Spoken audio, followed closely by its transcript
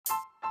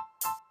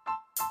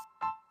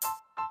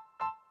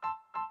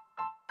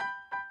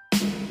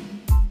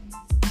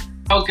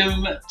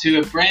Welcome to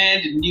a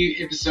brand new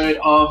episode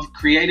of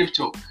Creative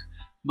Talk.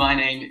 My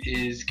name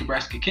is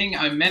Kabraska King.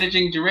 I'm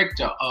Managing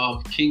Director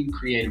of King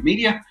Creative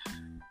Media.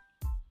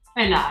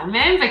 And I'm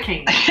Amber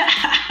King.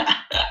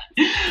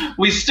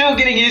 We're still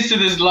getting used to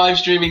this live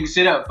streaming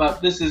setup, but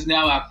this is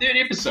now our third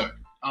episode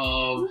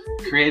of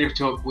Creative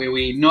Talk, where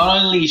we not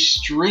only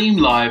stream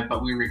live,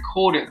 but we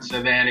record it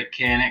so that it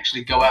can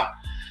actually go out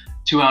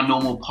to our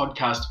normal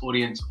podcast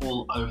audience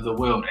all over the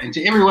world. And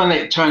to everyone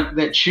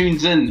that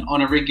tunes in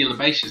on a regular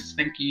basis,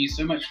 thank you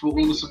so much for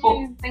all the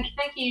support. Thank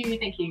you.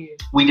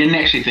 We didn't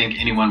actually think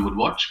anyone would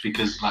watch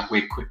because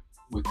we're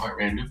quite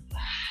random.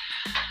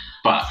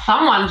 But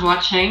someone's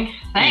watching.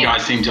 Thanks. You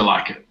guys seem to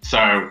like it.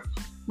 So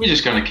we're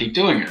just going to keep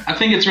doing it. I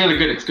think it's really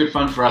good. It's good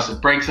fun for us.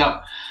 It breaks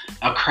up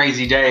our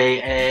crazy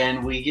day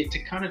and we get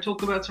to kind of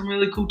talk about some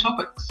really cool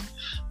topics.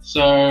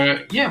 So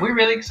yeah, we're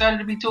really excited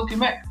to be talking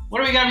back.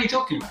 What are we going to be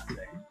talking about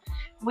today?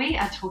 We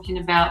are talking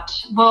about,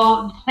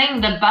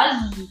 the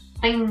buzz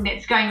thing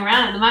that's going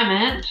around at the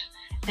moment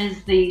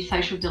is the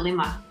Social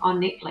Dilemma on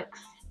Netflix.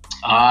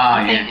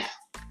 I think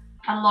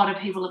a lot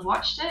of people have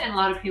watched it and a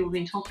lot of people have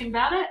been talking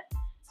about it.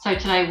 So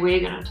today we're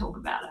going to talk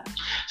about it.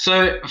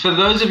 So for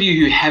those of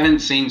you who haven't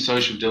seen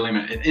Social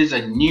Dilemma, it is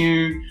a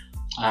new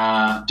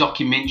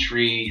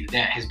documentary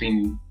that has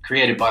been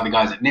created by the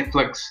guys at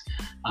Netflix.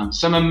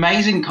 Some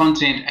amazing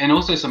content, and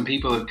also some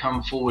people have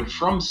come forward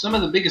from some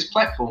of the biggest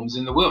platforms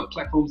in the world,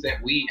 platforms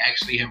that we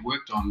actually have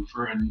worked on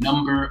for a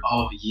number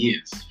of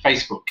years.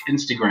 Facebook,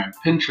 Instagram,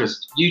 Pinterest,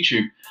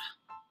 YouTube,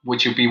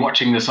 which you'll be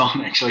watching this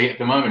on actually at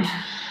the moment.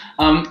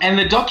 And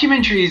the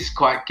documentary is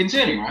quite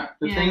concerning, right?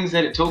 The things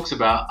that it talks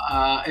about,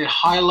 it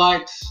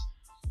highlights,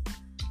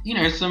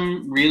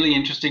 some really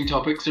interesting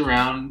topics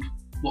around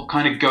what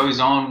kind of goes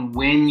on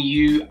when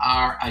you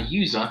are a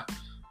user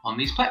on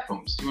these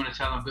platforms. Do you want to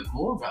tell them a bit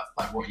more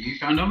about what you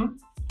found on them?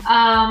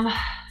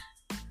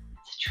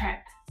 It's a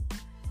trap.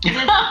 We've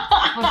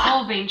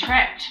all been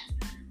trapped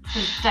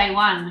since day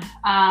one.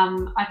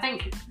 I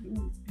think,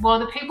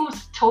 the people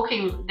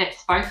talking that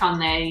spoke on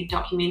the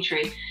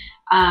documentary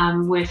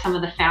were some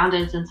of the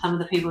founders and some of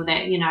the people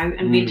that,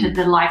 invented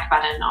the like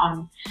button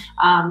on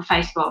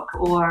Facebook,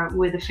 or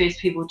were the first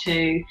people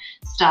to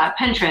start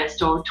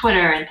Pinterest or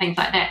Twitter and things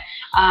like that.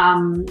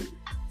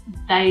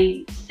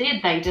 They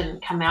said they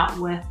didn't come out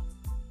with,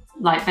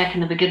 back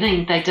in the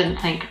beginning, they didn't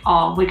think,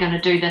 we're going to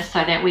do this so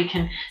that we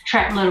can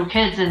trap little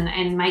kids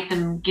and make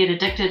them get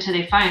addicted to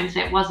their phones.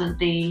 That wasn't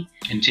the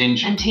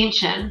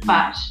intention.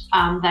 But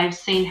they've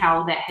seen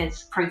how that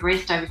has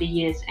progressed over the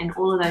years, and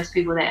all of those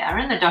people that are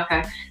in the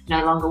doco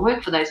no longer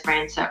work for those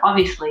brands. So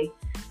obviously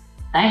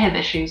they have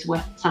issues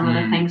with some of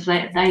the things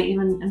that they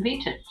even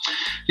invented.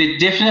 There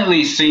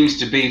definitely seems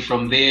to be,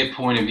 from their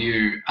point of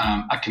view,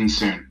 a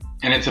concern.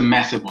 And it's a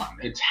massive one.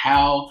 It's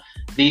how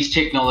these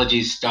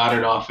technologies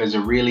started off as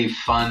a really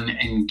fun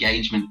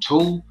engagement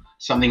tool,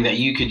 something that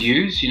you could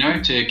use,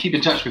 to keep in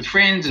touch with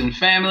friends and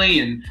family,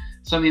 and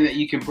something that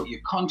you can put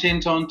your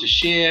content on to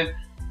share.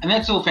 And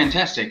that's all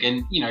fantastic.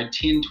 And,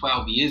 10,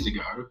 12 years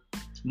ago,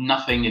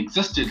 nothing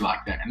existed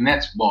like that. And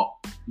that's what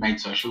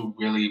made social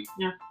really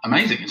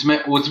amazing. It's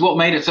what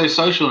made it so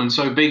social and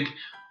so big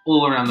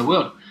all around the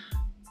world.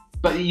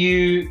 But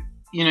you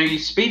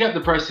speed up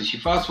the process. You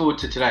fast forward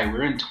to today.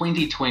 We're in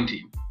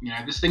 2020.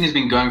 This thing has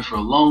been going for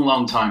a long,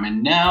 long time.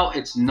 And now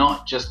it's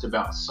not just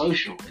about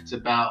social. It's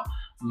about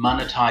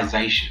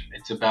monetization.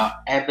 It's about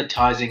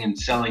advertising and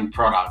selling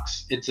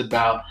products. It's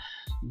about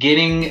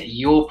getting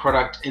your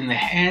product in the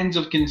hands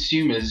of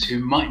consumers who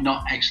might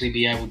not actually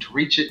be able to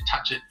reach it,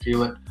 touch it,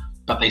 feel it,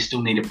 but they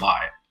still need to buy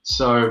it.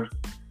 So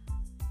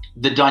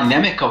the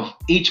dynamic of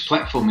each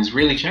platform has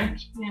really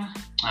changed.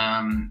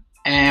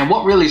 And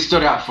what really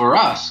stood out for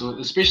us,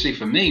 especially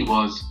for me,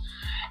 was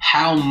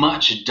how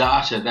much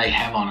data they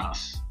have on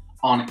us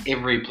on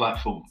every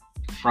platform.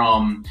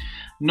 From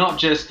not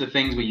just the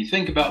things where you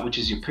think about, which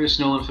is your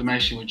personal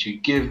information, which you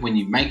give when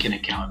you make an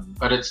account,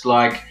 but it's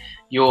like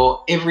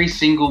your every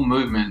single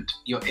movement,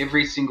 your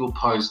every single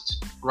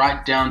post,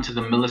 right down to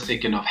the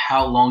millisecond of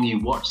how long you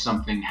watch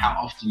something, how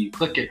often you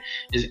click it,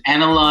 is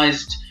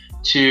analyzed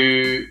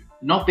to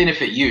not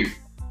benefit you.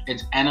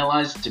 It's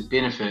analyzed to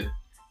benefit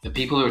the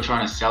people who are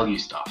trying to sell you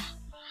stuff.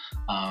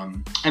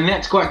 And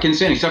that's quite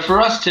concerning. So for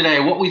us today,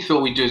 what we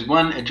thought we'd do is,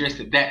 one, address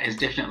that has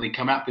definitely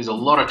come up. There's a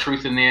lot of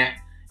truth in there.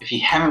 If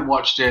you haven't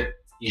watched it,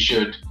 you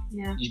should.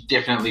 You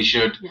definitely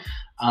should.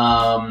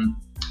 And,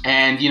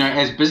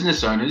 as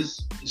business owners,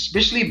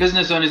 especially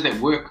business owners that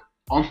work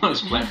on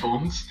those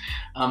platforms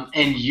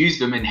and use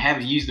them and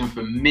have used them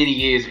for many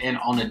years and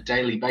on a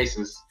daily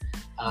basis,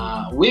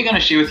 we're going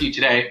to share with you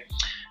today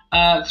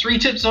 3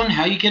 tips on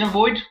how you can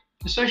avoid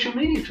the social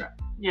media trap.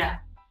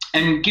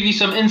 And give you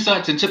some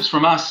insights and tips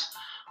from us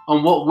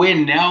on what we're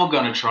now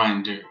going to try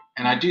and do.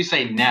 And I do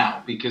say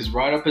now because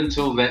right up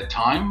until that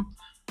time,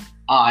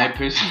 I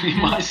personally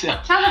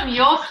myself... Tell them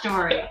your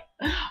story.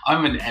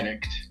 I'm an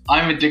addict.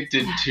 I'm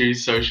addicted to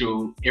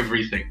social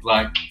everything.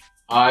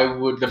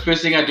 the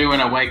first thing I do when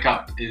I wake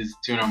up is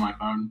turn on my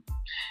phone,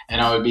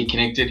 and I would be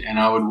connected, and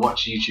I would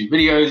watch YouTube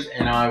videos,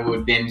 and I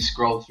would then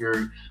scroll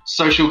through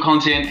social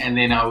content, and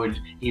then I would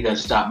either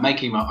start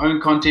making my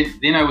own content,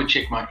 then I would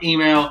check my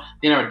email,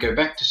 then I would go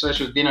back to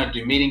social, then I'd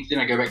do meetings, then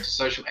I go back to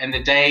social, and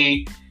the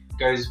day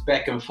goes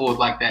back and forth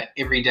like that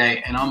every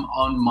day, and I'm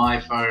on my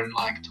phone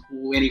like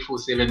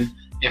 24/7,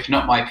 if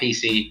not my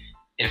PC,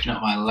 if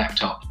not my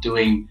laptop,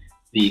 doing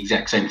the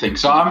exact same thing.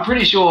 So I'm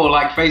pretty sure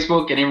like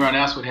Facebook and everyone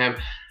else would have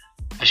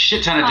a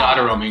shit ton of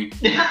data on me.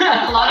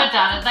 A lot of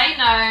data. They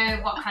know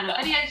what kind of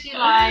videos you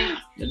like.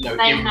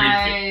 They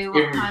know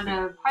what kind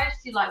of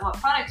posts you like, what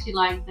products you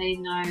like. They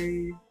know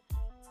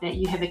that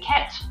you have a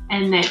cat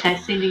and that they're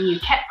sending you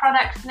cat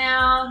products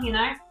now, you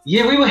know.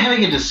 Yeah, we were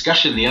having a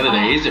discussion the other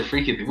day. It's a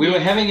freaky thing. We were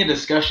having a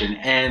discussion,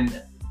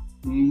 and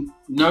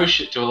no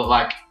shit to it,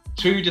 like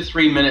 2 to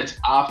 3 minutes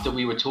after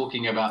we were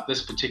talking about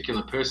this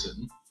particular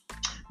person,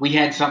 we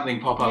had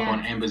something pop up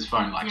on Amber's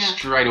phone, like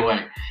straight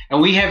away.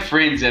 And we have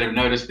friends that have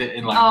noticed it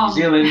in like New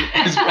Zealand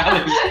as well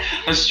as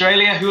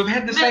Australia who have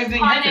had the same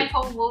thing happen.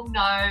 Pineapple will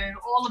know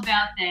all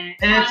about that.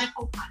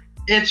 Pineapple.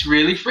 It's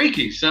really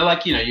freaky. So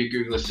like, you know, your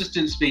Google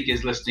Assistant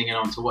speakers listening in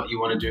on to what you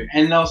want to do,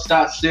 and they'll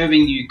start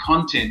serving you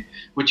content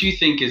which you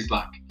think is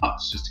like, oh,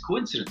 it's just a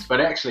coincidence.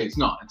 But actually it's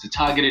not. It's a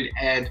targeted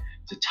ad.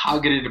 It's a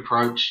targeted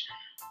approach.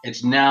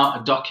 It's now a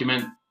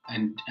documentary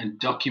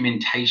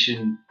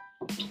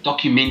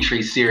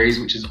series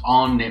which is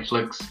on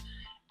Netflix,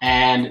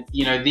 and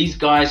you know, these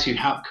guys who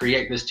helped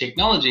create this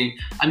technology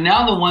are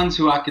now the ones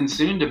who are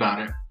concerned about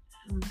it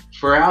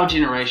for our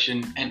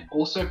generation and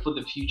also for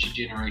the future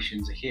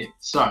generations ahead.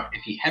 So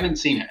if you haven't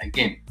seen it,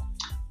 again,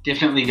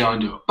 definitely go and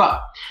do it.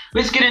 But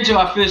let's get into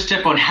our first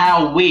tip on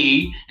how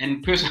we,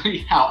 and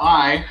personally how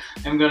I,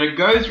 am going to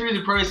go through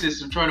the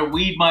process of trying to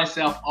weed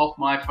myself off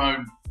my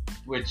phone,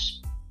 which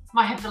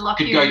might have to lock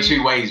could go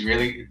 2 ways,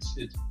 really.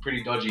 It's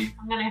pretty dodgy.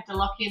 I'm going to have to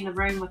lock you in the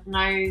room with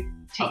no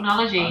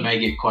technology. I may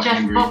get quite just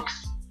angry.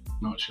 Books.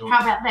 Not sure. How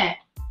about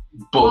that?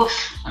 Books.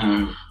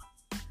 Books.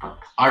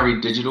 I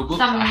read digital books.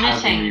 Some I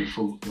knitting. read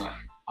full.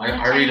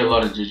 I read a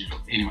lot of digital.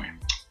 Anyway,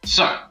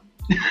 so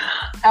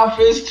our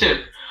first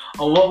tip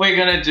on what we're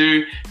going to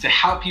do to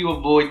help you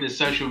avoid the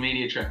social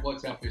media trap.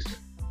 What's our first tip?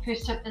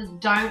 First tip is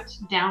don't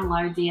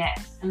download the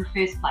apps in the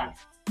first place.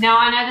 Now,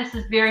 I know this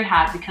is very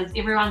hard because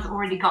everyone's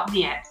already got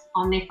the apps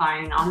on their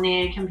phone, on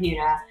their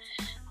computer,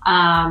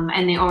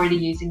 and they're already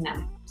using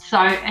them.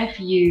 So if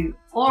you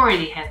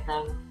already have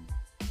them,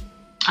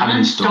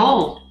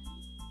 uninstall.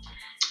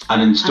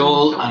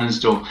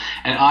 Uninstall.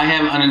 And I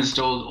have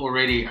uninstalled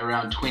already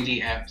around 20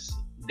 apps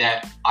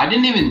that I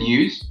didn't even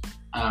use.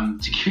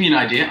 To give you an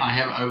idea, I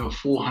have over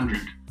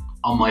 400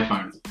 on my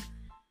phone.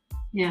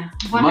 Yeah.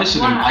 Most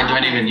of them I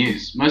don't even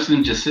use. Most of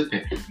them just sit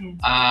there. Yeah.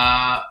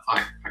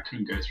 I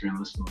couldn't go through and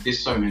listen.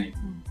 There's so many.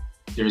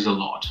 There is a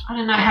lot. I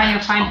don't know how your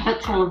phone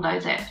fits all of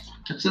those apps.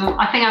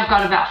 I think I've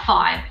got about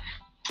 5.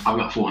 I've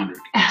got 400.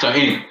 So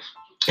anyway,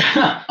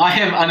 I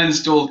have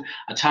uninstalled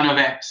a ton of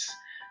apps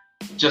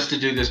just to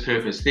do this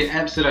purpose. They're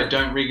apps that I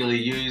don't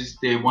regularly use.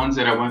 They're ones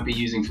that I won't be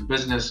using for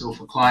business or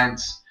for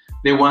clients.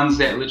 They're ones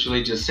that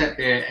literally just sat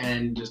there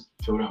and just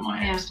filled up my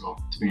app store,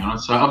 to be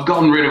honest. So I've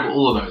gotten rid of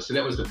all of those. So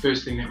that was the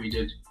first thing that we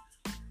did.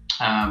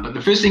 But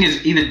the first thing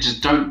is either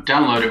just don't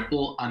download it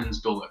or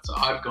uninstall it. So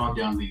I've gone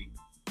down the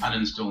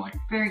uninstalling.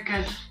 Very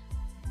good.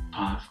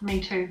 Path. Me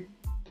too.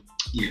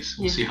 Yes,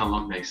 we'll see how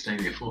long they stay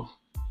there for.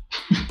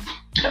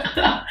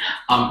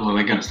 Well,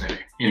 they're going to stay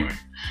there. Anyway,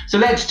 so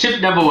that's tip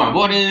number 1.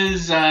 What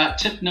is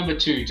tip number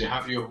 2 to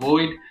help you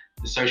avoid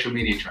the social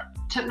media trap?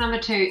 Tip number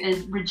 2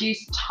 is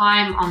reduce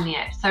time on the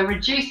app. So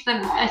reduce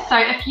them. So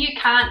if you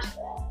can't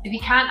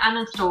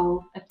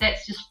uninstall, if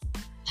that's just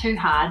too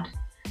hard,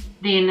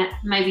 then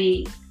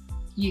maybe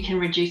you can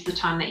reduce the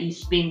time that you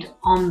spend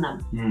on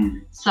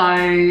them. So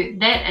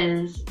that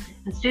is,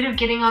 instead of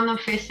getting on them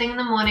first thing in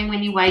the morning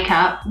when you wake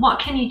up, what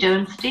can you do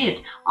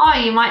instead? Oh,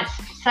 you might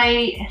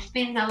say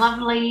spend a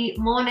lovely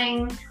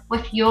morning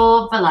with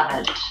your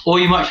beloved. Or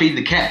you might feed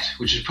the cat,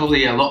 which is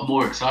probably a lot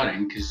more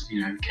exciting because,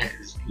 you know, the cat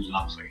is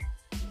lovely.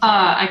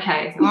 Oh,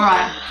 okay. All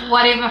right.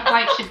 Whatever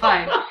floats your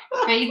boat.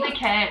 Feed the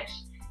cat,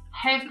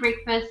 have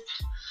breakfast,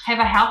 have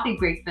a healthy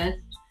breakfast.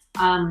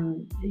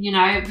 You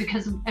know,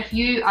 because if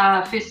you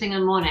are first thing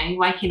in the morning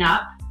waking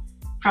up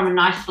from a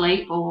nice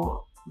sleep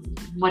or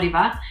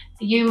whatever,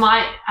 you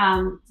might,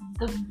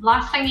 the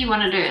last thing you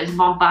want to do is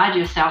bombard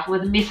yourself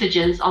with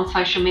messages on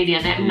social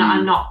media that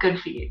are not good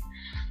for you.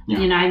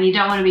 You know, and you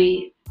don't want to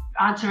be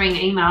answering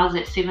emails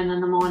at 7 in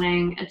the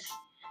morning.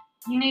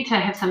 You need to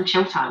have some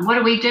chill time. What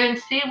do we do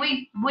instead?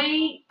 We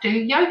do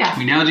yoga.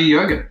 We now do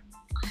yoga.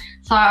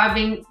 So I've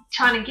been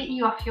trying to get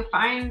you off your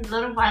phone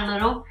little by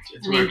little,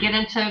 then get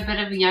into a bit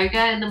of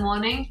yoga in the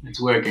morning.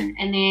 It's working.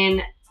 And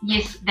then,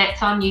 yes,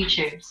 that's on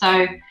YouTube.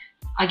 So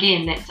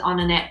again, that's on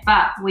an app,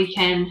 but we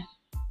can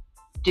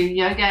do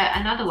yoga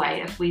another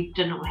way. If we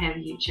didn't have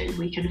YouTube,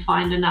 we can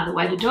find another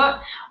way to do it.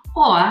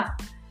 Or,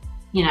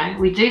 you know,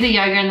 we do the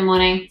yoga in the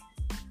morning,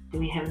 then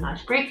we have a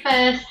nice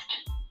breakfast,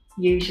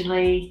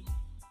 usually,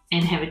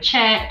 and have a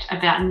chat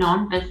about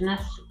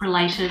non-business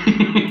related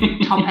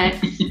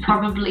topics,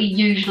 probably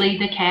usually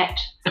the cat,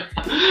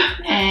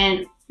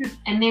 and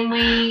then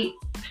we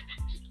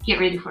get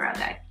ready for our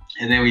day.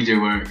 And then we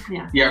do work.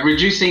 Yeah.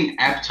 Reducing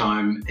app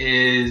time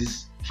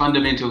is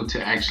fundamental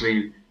to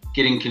actually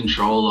getting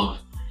control of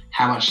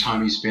how much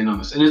time you spend on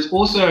this. And it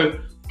also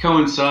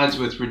coincides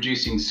with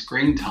reducing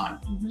screen time.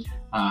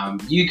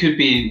 You could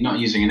be not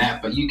using an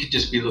app, but you could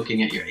just be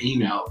looking at your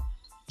email.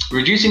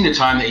 Reducing the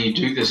time that you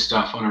do this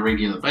stuff on a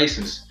regular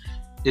basis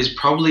is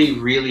probably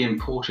really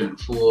important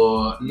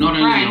for not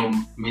only your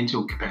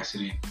mental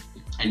capacity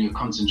and your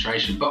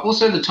concentration, but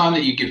also the time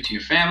that you give to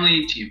your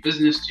family, to your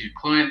business, to your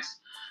clients,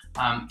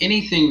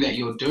 anything that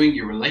you're doing,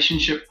 your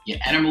relationship, your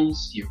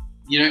animals,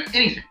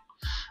 anything.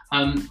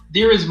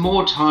 There is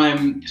more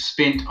time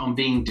spent on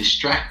being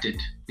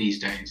distracted these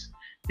days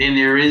than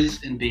there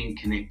is in being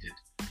connected.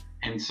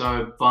 And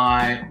so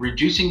by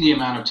reducing the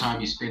amount of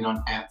time you spend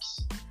on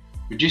apps,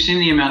 reducing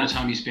the amount of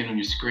time you spend on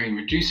your screen,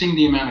 reducing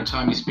the amount of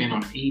time you spend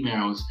on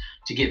emails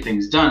to get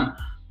things done,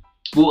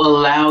 will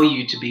allow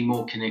you to be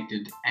more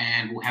connected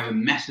and will have a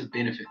massive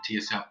benefit to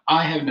yourself.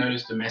 I have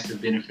noticed a massive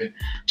benefit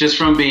just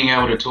from being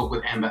able to talk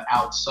with Amber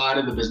outside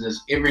of the business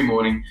every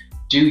morning,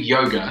 do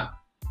yoga,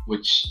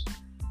 which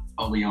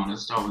I'll be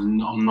honest, I'm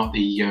not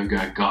the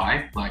yoga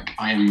guy. Like,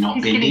 I am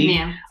not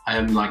bendy. I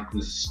am like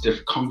this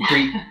stiff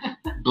concrete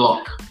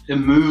block,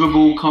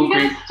 immovable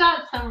concrete. You gotta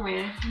start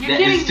somewhere. You're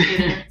getting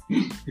there.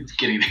 It's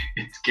getting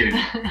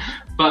there.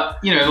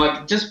 But,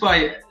 like, just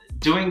by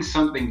doing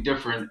something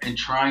different and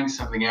trying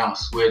something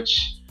else,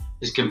 which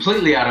is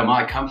completely out of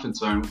my comfort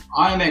zone,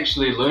 I'm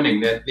actually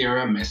learning that there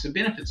are massive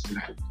benefits to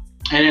that.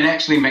 And it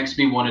actually makes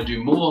me want to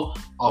do more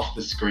off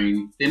the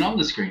screen than on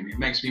the screen. It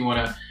makes me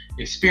want to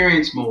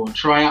experience more,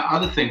 try out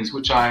other things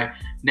which I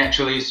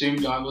naturally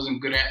assumed I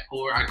wasn't good at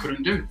or I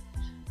couldn't do.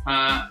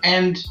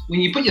 And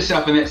when you put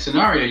yourself in that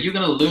scenario, you're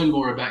going to learn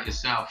more about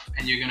yourself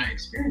and you're going to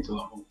experience a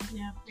lot more.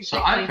 Yeah, exactly.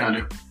 So I found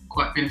it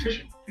quite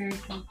beneficial. Very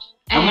good.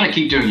 I'm going to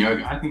keep doing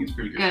yoga. I think it's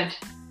pretty good. Good.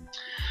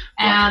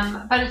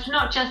 But it's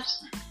not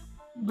just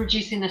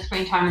reducing the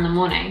screen time in the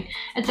morning.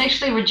 It's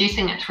actually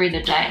reducing it through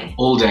the day.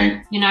 All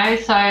day.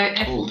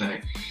 All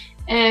day.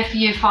 If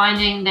you're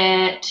finding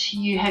that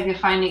you have your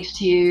phone next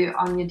to you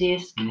on your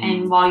desk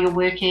and while you're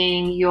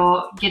working,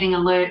 you're getting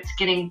alerts,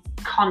 getting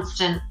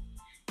constant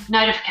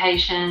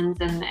notifications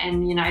and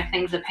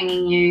things are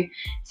pinging you,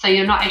 so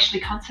you're not actually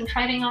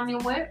concentrating on your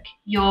work.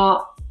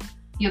 You're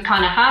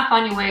kind of half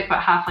on your work but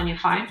half on your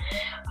phone.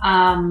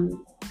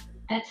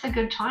 That's a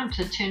good time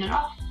to turn it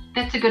off.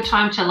 That's a good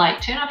time to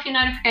turn off your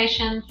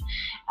notifications,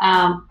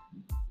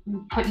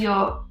 put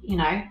your,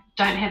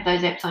 don't have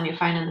those apps on your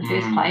phone in the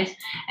first place,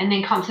 and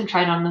then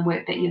concentrate on the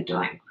work that you're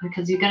doing,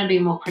 because you're going to be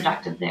more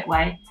productive that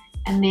way.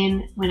 And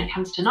then when it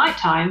comes to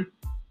nighttime,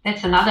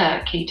 that's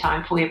another key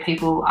time for where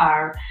people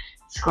are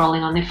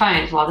scrolling on their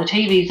phones while the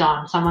TV's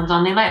on, someone's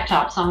on their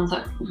laptop, someone's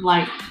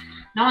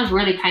no one's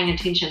really paying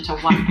attention to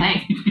one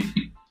thing.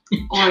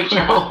 Or each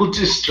other. We're all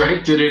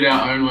distracted in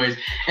our own ways.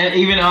 And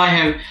even I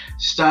have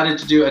started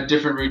to do a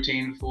different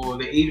routine for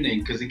the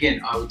evening, because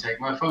again, I would take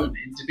my phone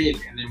into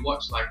bed and then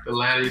watch the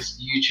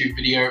latest YouTube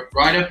video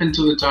right up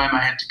until the time I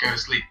had to go to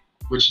sleep,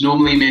 which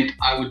normally meant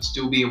I would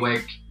still be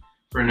awake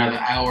for another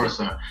hour or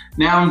so.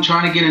 Now I'm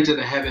trying to get into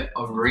the habit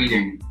of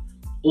reading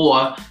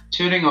or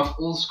turning off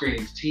all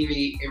screens,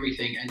 TV,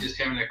 everything, and just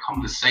having a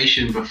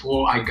conversation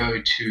before I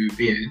go to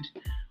bed,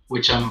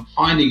 which I'm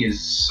finding is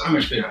so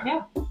much better.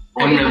 Yeah.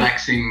 And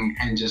relaxing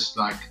and just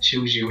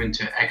chills you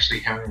into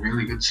actually having a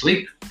really good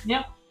sleep.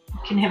 Yep. You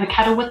can have a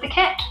cuddle with the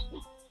cat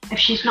if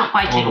she's not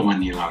biting. Or the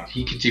one you love.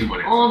 You could do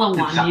whatever. Or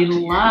the one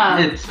you love.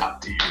 It's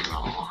up to you.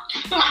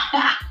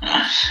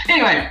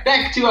 Anyway,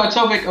 back to our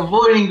topic,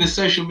 avoiding the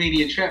social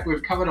media trap.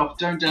 We've covered off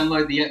don't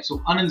download the apps or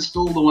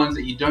uninstall the ones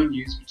that you don't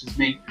use, which is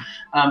me.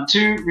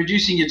 2,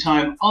 reducing your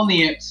time on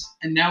the apps.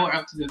 And now we're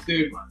up to the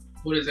third one.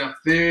 What is our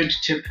third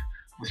tip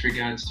with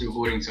regards to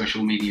avoiding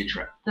social media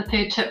trap? The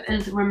third tip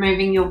is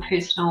removing your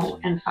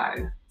personal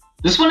info.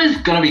 This one is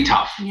going to be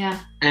tough. Yeah.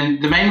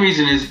 And the main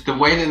reason is the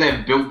way that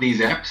they've built these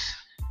apps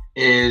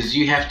is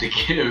you have to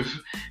give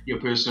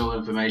your personal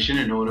information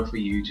in order for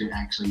you to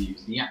actually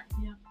use the app.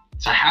 Yeah.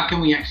 So how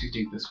can we actually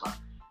do this one?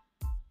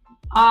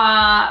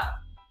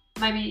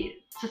 Maybe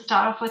to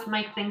start off with,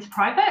 make things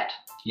private.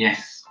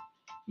 Yes.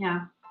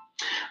 Yeah.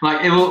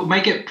 It will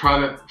make it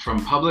private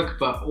from public,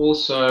 but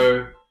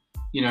also,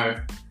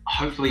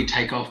 hopefully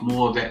take off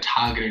more of that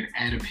targeted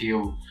ad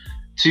appeal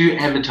to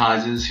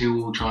advertisers who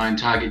will try and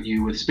target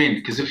you with spend.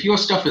 Because if your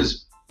stuff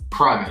is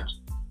private,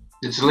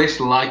 it's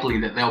less likely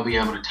that they'll be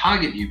able to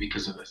target you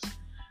because of this.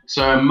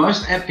 So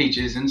most app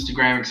features,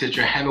 Instagram,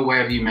 etc., have a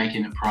way of you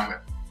making it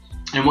private.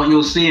 And what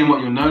you'll see and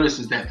what you'll notice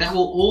is that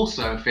will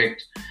also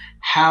affect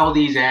how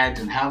these ads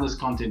and how this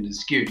content is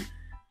skewed.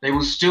 They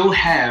will still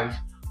have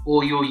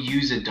all your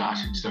user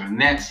data. So,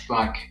 and that's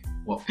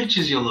what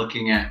pictures you're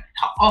looking at,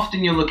 how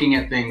often you're looking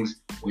at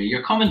things, where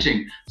you're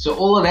commenting. So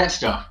all of that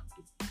stuff,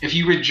 if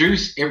you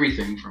reduce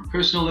everything from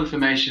personal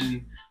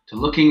information to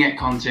looking at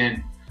content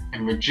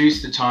and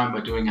reduce the time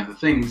by doing other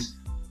things,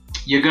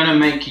 you're going to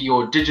make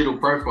your digital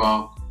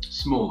profile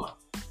smaller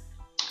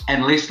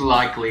and less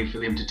likely for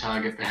them to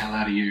target the hell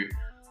out of you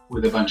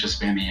with a bunch of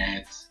spammy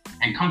ads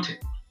and content.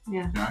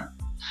 Yeah. You know?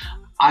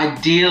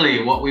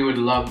 Ideally, what we would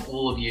love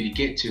all of you to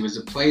get to is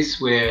a place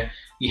where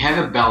you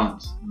have a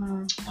balance.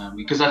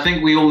 Because I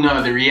think we all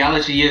know the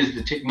reality is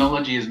the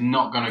technology is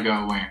not going to go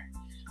away.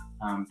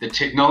 The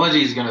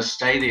technology is going to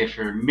stay there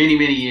for many,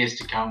 many years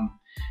to come.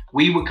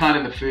 We were kind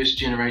of the first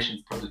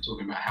generation, probably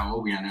talking about how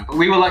old we are now, but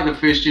we were like the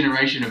first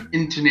generation of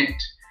internet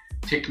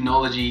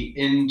technology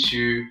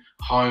into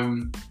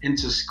home,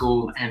 into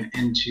school, and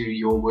into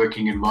your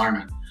working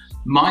environment.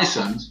 My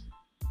sons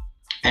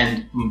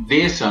and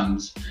their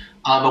sons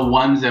are the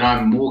ones that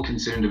I'm more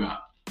concerned about.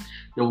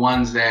 The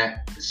ones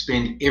that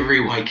spend every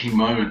waking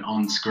moment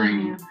on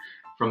screen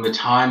from the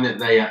time that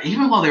they are,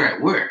 even while they're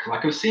at work.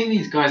 Like I've seen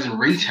these guys in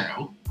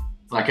retail,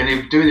 like, and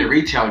they're doing their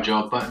retail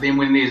job, but then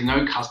when there's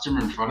no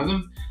customer in front of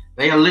them,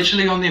 they are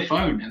literally on their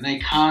phone and they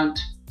can't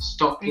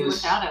stop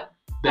this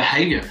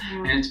behavior,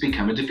 and it's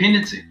become a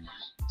dependency.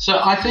 So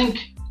I think,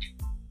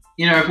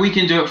 you know, if we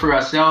can do it for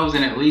ourselves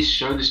and at least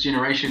show this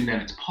generation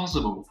that it's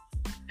possible,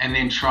 and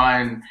then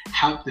try and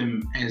help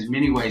them in as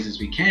many ways as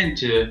we can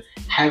to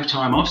have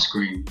time off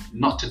screen,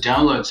 not to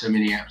download so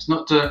many apps,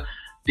 not to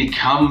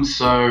become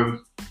so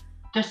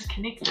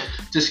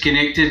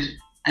disconnected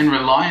and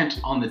reliant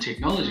on the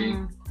technology.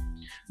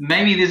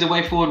 Maybe there's a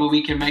way forward where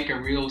we can make a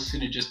real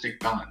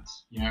synergistic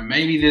balance. You know,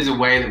 maybe there's a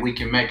way that we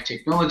can make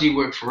technology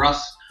work for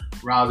us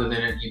rather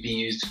than it be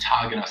used to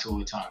target us all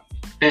the time.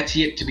 That's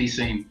yet to be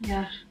seen.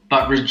 Yeah.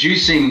 But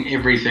reducing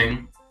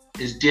everything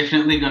is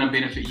definitely going to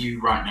benefit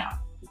you right now.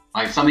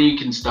 Like something you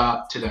can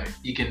start today.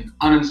 You can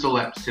uninstall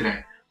apps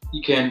today.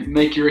 You can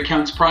make your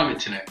accounts private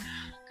today.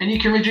 And you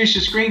can reduce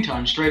your screen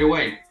time straight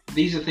away.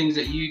 These are things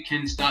that you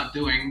can start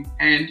doing,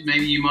 and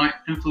maybe you might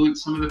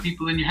influence some of the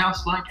people in your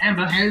house like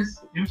Amber has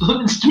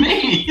influenced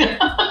me.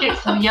 Get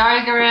some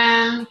yoga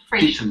in,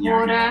 fresh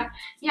water.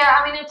 Yeah,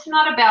 I mean, it's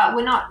not about,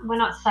 we're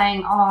not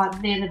saying, oh,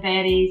 they're the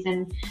baddies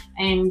and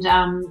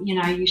you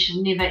know, you should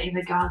never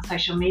ever go on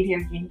social media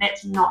again.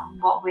 That's not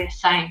what we're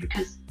saying,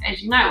 because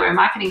as you know, we're a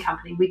marketing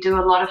company. We do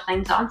a lot of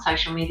things on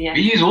social media.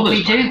 We use all this.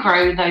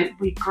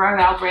 We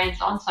grow our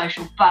brands on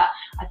social, but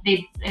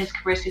as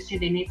Caressa said,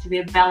 there needs to be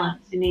a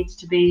balance. There needs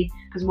to be,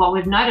 because what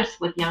we've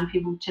noticed with young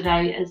people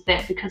today is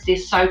that because they're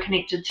so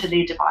connected to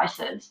their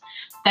devices,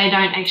 they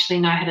don't actually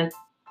know how to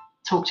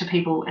talk to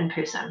people in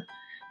person.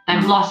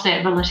 They've lost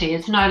that ability.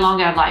 It's no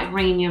longer like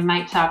ringing your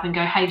mates up and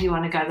go, hey, do you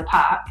want to go to the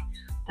park?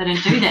 They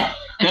don't do that.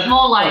 It's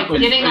more like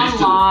getting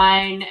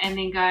online and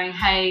then going,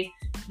 hey,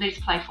 let's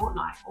play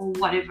Fortnite or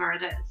whatever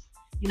it is,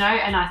 you know.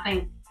 And I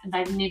think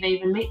they've never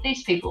even met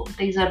these people.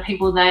 These are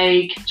people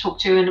they can talk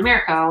to in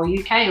America or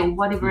UK or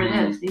whatever it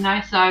is, you know.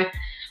 So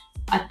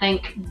I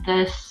think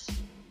this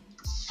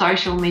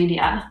social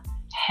media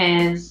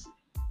has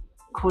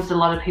caused a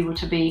lot of people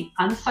to be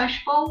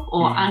unsociable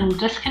or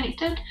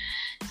undisconnected.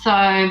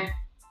 So,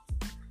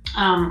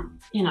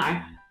 you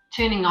know,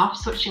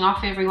 switching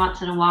off every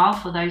once in a while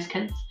for those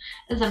kids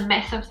is a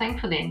massive thing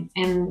for them,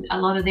 and a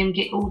lot of them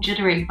get all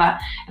jittery. But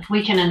if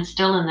we can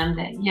instill in them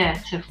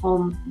that, to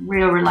form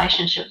real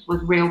relationships with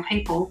real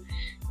people,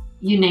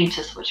 you need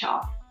to switch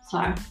off. So,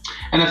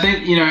 and I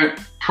think, you know,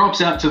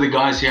 props out to the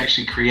guys who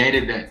actually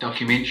created that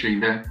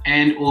documentary,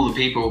 and all the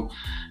people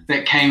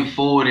that came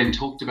forward and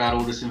talked about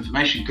all this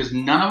information, because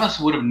none of us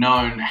would have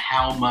known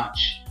how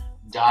much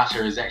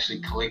data is actually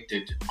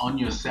collected on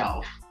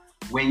yourself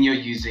when you're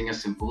using a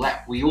simple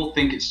app. We all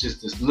think it's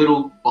just this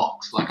little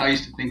box. Like I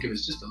used to think of it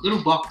as just a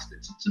little box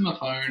that sits in my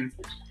phone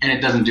and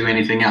it doesn't do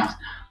anything else.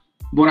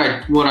 What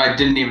I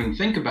didn't even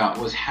think about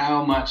was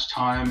how much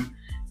time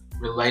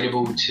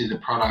relatable to the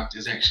product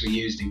is actually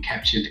used and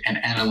captured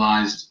and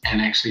analyzed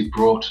and actually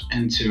brought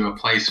into a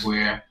place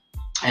where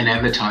an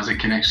advertiser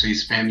can actually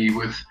spam you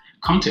with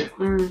content.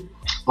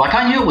 Like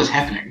I knew it was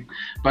happening,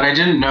 but I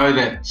didn't know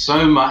that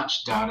so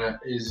much data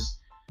is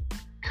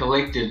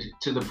collected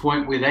to the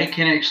point where they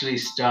can actually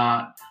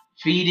start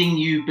feeding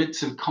you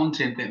bits of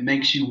content that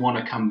makes you want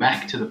to come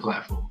back to the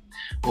platform,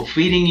 or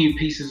feeding you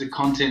pieces of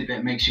content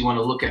that makes you want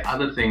to look at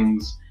other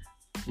things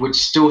which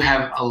still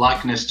have a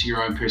likeness to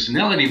your own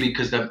personality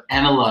because they've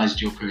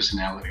analyzed your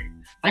personality.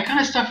 That kind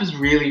of stuff is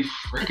really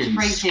freaking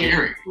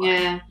scary.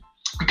 Yeah.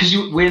 Because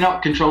we're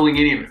not controlling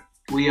any of it.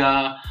 We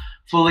are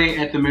fully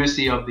at the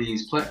mercy of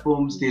these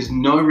platforms. There's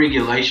no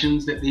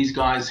regulations that these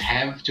guys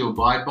have to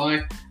abide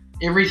by.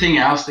 Everything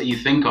else that you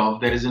think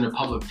of that is in a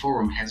public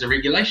forum has a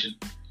regulation,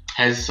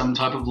 has some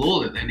type of law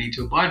that they need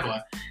to abide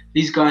by.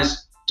 These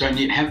guys don't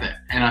yet have that.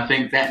 And I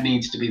think that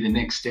needs to be the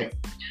next step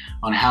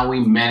on how we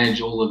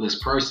manage all of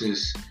this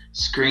process,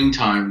 screen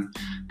time,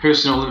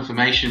 personal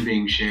information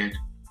being shared.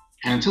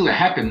 And until that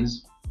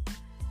happens,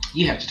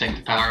 you have to take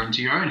the power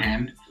into your own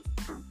hand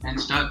and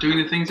start doing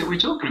the things that we're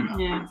talking about.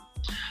 Yeah.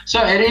 So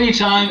at any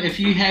time, if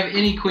you have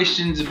any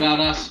questions about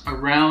us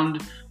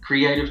around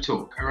Creative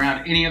Talk,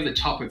 around any of the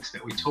topics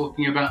that we're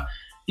talking about,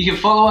 you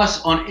can follow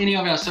us on any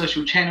of our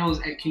social channels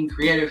at King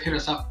Creative. Hit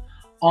us up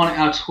on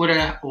our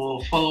Twitter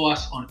or follow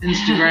us on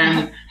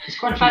Instagram. There's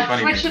quite a few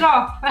funny switch it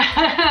off.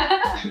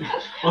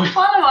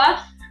 Follow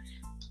us.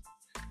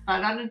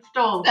 website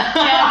uninstalled.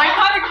 Yeah, we're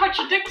kind of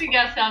contradicting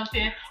ourselves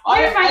here.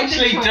 I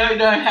actually don't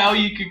know how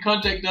you can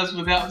contact us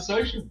without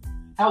social.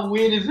 How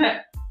weird is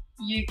that?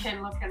 You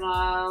can look at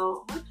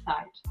our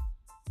website.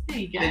 There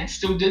you go. It's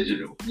still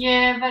digital.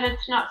 Yeah, but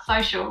it's not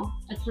social.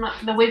 It's not.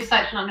 The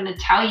website's not going to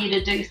tell you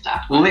to do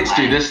stuff. Well, let's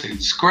do this then.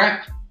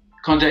 Scrap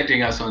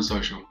contacting us on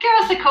social. Give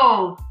us a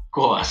call.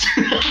 Call us.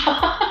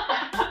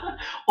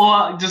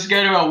 Or just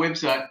go to our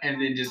website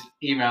and then just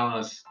email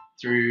us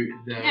through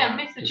the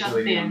message us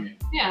there.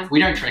 Yeah. We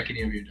don't track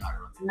any of your data.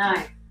 No.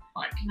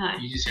 No.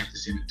 You just have to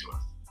send it to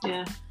us.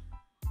 Yeah.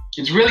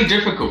 It's really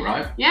difficult,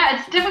 right? Yeah,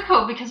 it's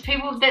difficult because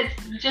people, that's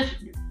just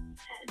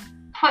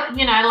put,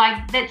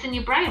 that's in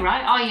your brain,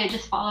 right? Oh yeah,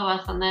 just follow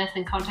us on this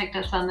and contact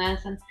us on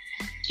this. And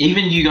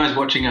even you guys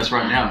watching us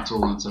right now, it's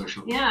all on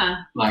social.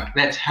 Yeah.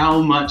 That's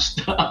how much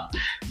stuff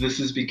this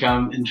has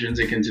become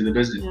intrinsic into the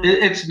business.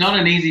 Yeah. It's not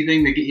an easy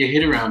thing to get your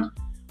head around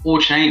or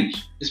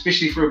change,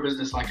 especially for a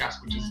business like us,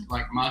 which is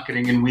like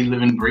marketing, and we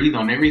live and breathe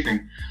on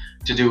everything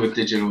to do with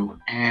digital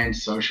and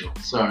social.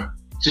 So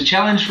it's a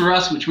challenge for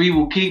us, which we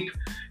will keep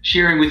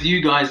sharing with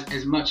you guys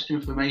as much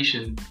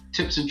information,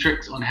 tips and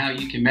tricks on how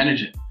you can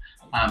manage it.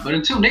 But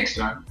until next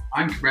time,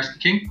 I'm Nebraska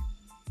King.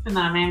 And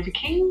I'm Amanda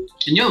King.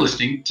 And you're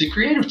listening to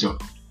Creative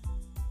Talk.